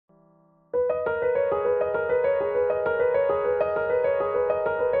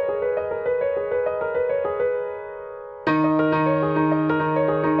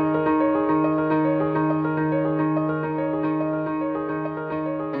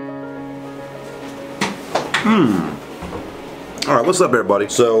Alright, what's up everybody?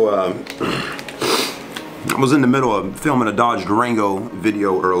 So, I was in the middle of filming a Dodge Durango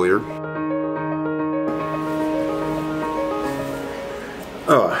video earlier.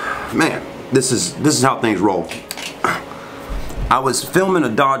 Man, this is how things roll. I was filming a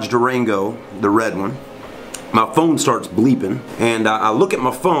Dodge Durango, the red one. My phone starts bleeping, and I look at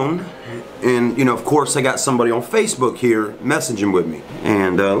my phone, and you know, of course, I got somebody on Facebook here messaging with me.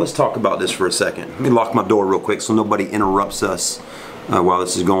 And let's talk about this for a second. Let me lock my door real quick so nobody interrupts us while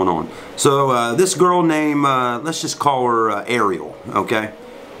this is going on. So this girl named, let's just call her Ariel, okay?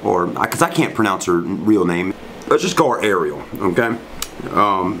 Or, because I can't pronounce her real name. Let's just call her Ariel, okay?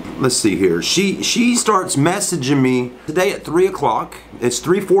 Let's see here. She starts messaging me today at 3 o'clock. It's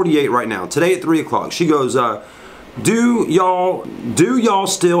 3:48 right now. Today at 3 o'clock. She goes, do y'all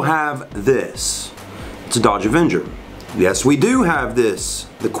still have this? It's a Dodge Avenger. Yes, we do have this.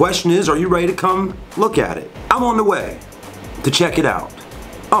 The question is, are you ready to come look at it? I'm on the way to check it out.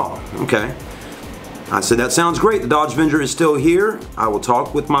 Oh, okay. I said, that sounds great. The Dodge Avenger is still here. I will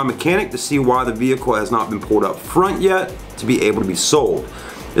talk with my mechanic to see why the vehicle has not been pulled up front yet to be able to be sold.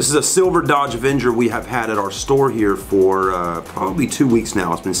 This is a silver Dodge Avenger we have had at our store here for probably 2 weeks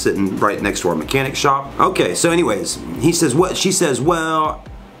now. It's been sitting right next to our mechanic shop. Okay, so anyways, he says what? She says, well,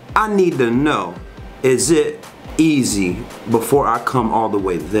 I need to know, is it easy before I come all the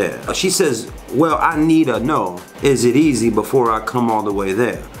way there? She says, well, I need to know, is it easy before I come all the way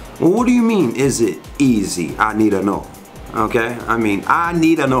there? Well, what do you mean, is it easy? I need to know. Okay, I mean, I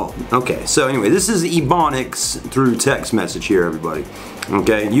need to know. Okay, so anyway, this is Ebonics through text message here, everybody.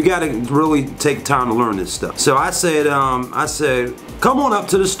 Okay, you gotta really take time to learn this stuff. So I said, come on up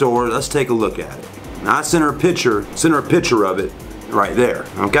to the store, let's take a look at it. And I sent her a picture of it right there,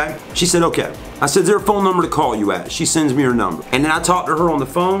 okay? She said, okay. I said, is there a phone number to call you at? She sends me her number. And then I talked to her on the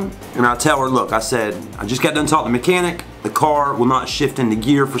phone, and I tell her, look, I said, I just got done talking to the mechanic. The car will not shift into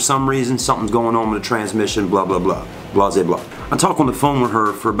gear for some reason. Something's going on with the transmission, blah, blah, blah. Blah, blah, blah. I talked on the phone with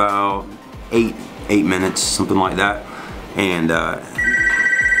her for about eight minutes, something like that. And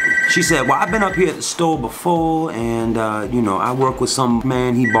she said, well, I've been up here at the store before, and you know, I work with some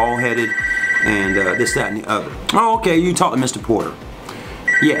man, he bald-headed, and this, that, and the other. Oh, okay, you talked to Mr. Porter.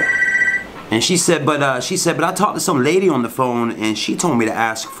 Yeah. And she said, but I talked to some lady on the phone and she told me to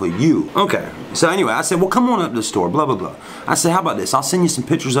ask for you. Okay. So anyway, I said, well, come on up to the store, blah, blah, blah. I said, how about this? I'll send you some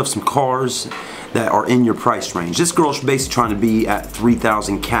pictures of some cars that are in your price range. This girl's basically trying to be at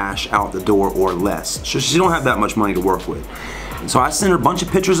 $3,000 cash out the door or less. So she don't have that much money to work with. So I sent her a bunch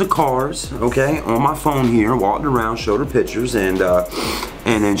of pictures of cars, okay, on my phone here, walked around, showed her pictures, and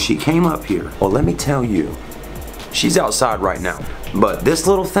then she came up here. Well, let me tell you, she's outside right now. But this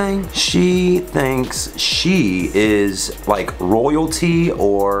little thing, she thinks she is like royalty,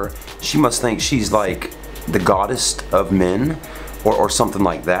 or she must think she's like the goddess of men or something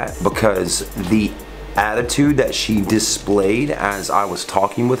like that, because the attitude that she displayed as I was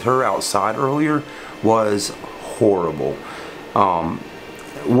talking with her outside earlier was horrible.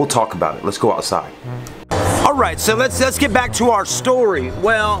 We'll talk about it. Let's go outside. Alright, so let's get back to our story.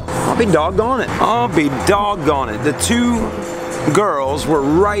 Well, I'll be doggone it. I'll be doggone it. The two girls were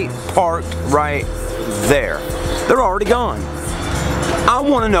parked right there. They're already gone. I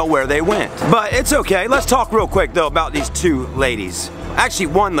want to know where they went. But it's okay. Let's talk real quick though about these two ladies. Actually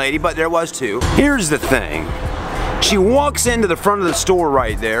one lady, but there was two. Here's the thing. She walks into the front of the store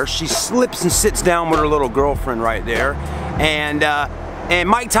right there. She slips and sits down with her little girlfriend right there. And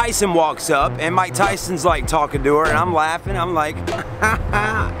Mike Tyson walks up, and Mike Tyson's like talking to her, and I'm laughing. I'm like,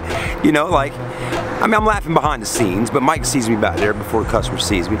 you know, like, I mean, I'm laughing behind the scenes, but Mike sees me back there before the customer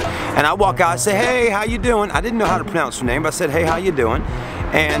sees me. And I walk out, I say, hey, how you doing? I didn't know how to pronounce her name, but I said, hey, how you doing?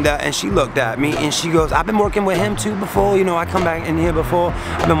 And she looked at me, and she goes, I've been working with him too before, you know, I come back in here before,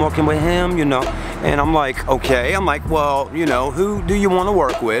 I've been working with him, you know. And I'm like, okay. I'm like, well, you know, who do you want to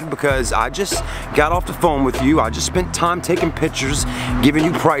work with? Because I just got off the phone with you. I just spent time taking pictures, giving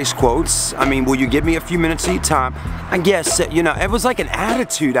you price quotes. I mean, will you give me a few minutes of your time? I guess, you know, it was like an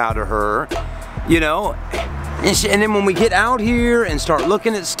attitude out of her, you know. And then when we get out here and start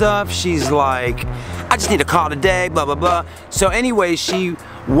looking at stuff, she's like, I just need a car today, blah, blah, blah. So anyway, she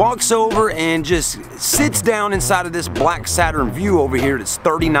walks over and just sits down inside of this black Saturn Vue over here that's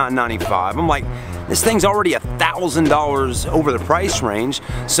 $39.95. I'm like, this thing's already $1,000 over the price range.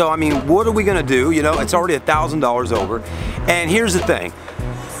 So I mean, what are we gonna do? You know, it's already $1,000 over. And here's the thing.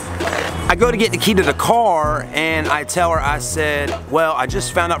 I go to get the key to the car and I tell her, I said, well, I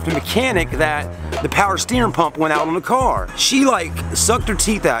just found out from the mechanic that the power steering pump went out on the car. She like sucked her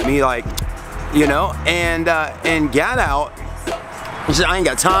teeth at me, like, you know, and got out. She said, I ain't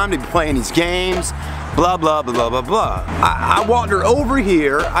got time to be playing these games. blah, blah, blah, blah, blah, blah. I walked her over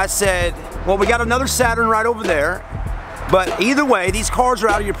here. I said, well, we got another Saturn right over there. But either way, these cars are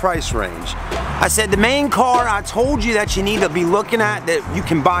out of your price range. I said the main car I told you that you need to be looking at that you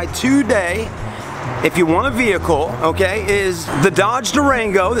can buy today if you want a vehicle, okay, is the Dodge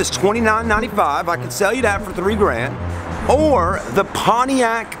Durango, this $29.95. I can sell you that for $3 grand. Or the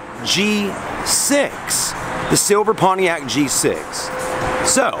Pontiac G6, the silver Pontiac G6.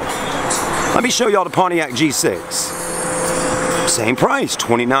 So, let me show y'all the Pontiac G6. Same price,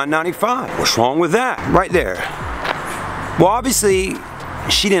 $29.95. What's wrong with that? Right there. Well, obviously,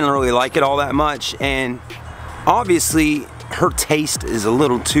 she didn't really like it all that much, and obviously, her taste is a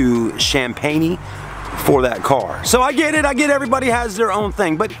little too champagne-y for that car. So I get it, everybody has their own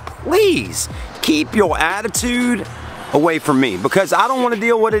thing, but please keep your attitude away from me because I don't want to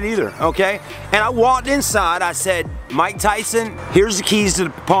deal with it either, okay? And I walked inside, I said, Mike Tyson, here's the keys to the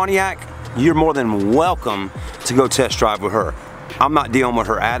Pontiac. You're more than welcome to go test drive with her. I'm not dealing with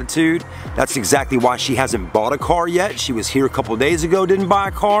her attitude. That's exactly why she hasn't bought a car yet. She was here a couple days ago, didn't buy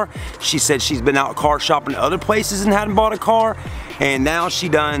a car. She said she's been out car shopping other places and hadn't bought a car. And now she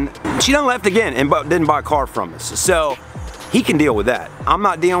done left again and didn't buy a car from us. So he can deal with that. I'm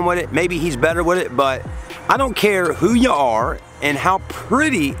not dealing with it. Maybe he's better with it, but I don't care who you are and how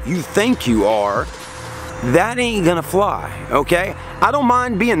pretty you think you are. That ain't gonna fly, okay? I don't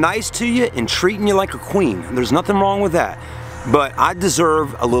mind being nice to you and treating you like a queen. There's nothing wrong with that. But I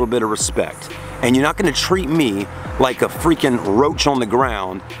deserve a little bit of respect. And you're not gonna treat me like a freaking roach on the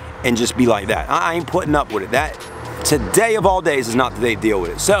ground and just be like that. I ain't putting up with it. That today of all days is not the day to deal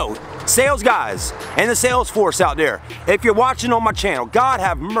with it. So, sales guys and the sales force out there, if you're watching on my channel, God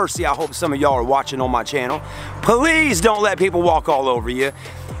have mercy, I hope some of y'all are watching on my channel. Please don't let people walk all over you.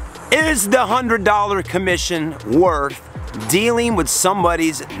 Is the $100 commission worth dealing with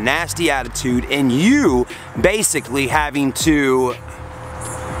somebody's nasty attitude and you basically having to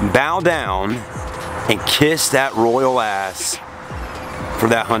bow down and kiss that royal ass for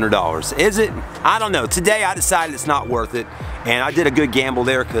that $100? Is it? I don't know. Today I decided it's not worth it, and I did a good gamble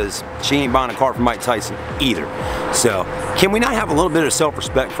there because she ain't buying a car from Mike Tyson either. So can we not have a little bit of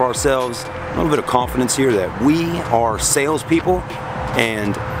self-respect for ourselves, a little bit of confidence here that we are salespeople?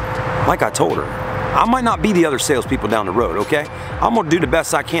 And like I told her, I might not be the other salespeople down the road, okay? I'm gonna do the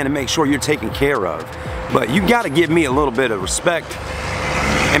best I can to make sure you're taken care of. But you gotta give me a little bit of respect.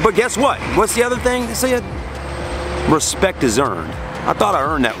 But guess what? What's the other thing they said? Respect is earned. I thought I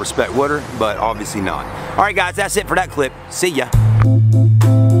earned that respect with her, but obviously not. All right, guys, that's it for that clip. See ya.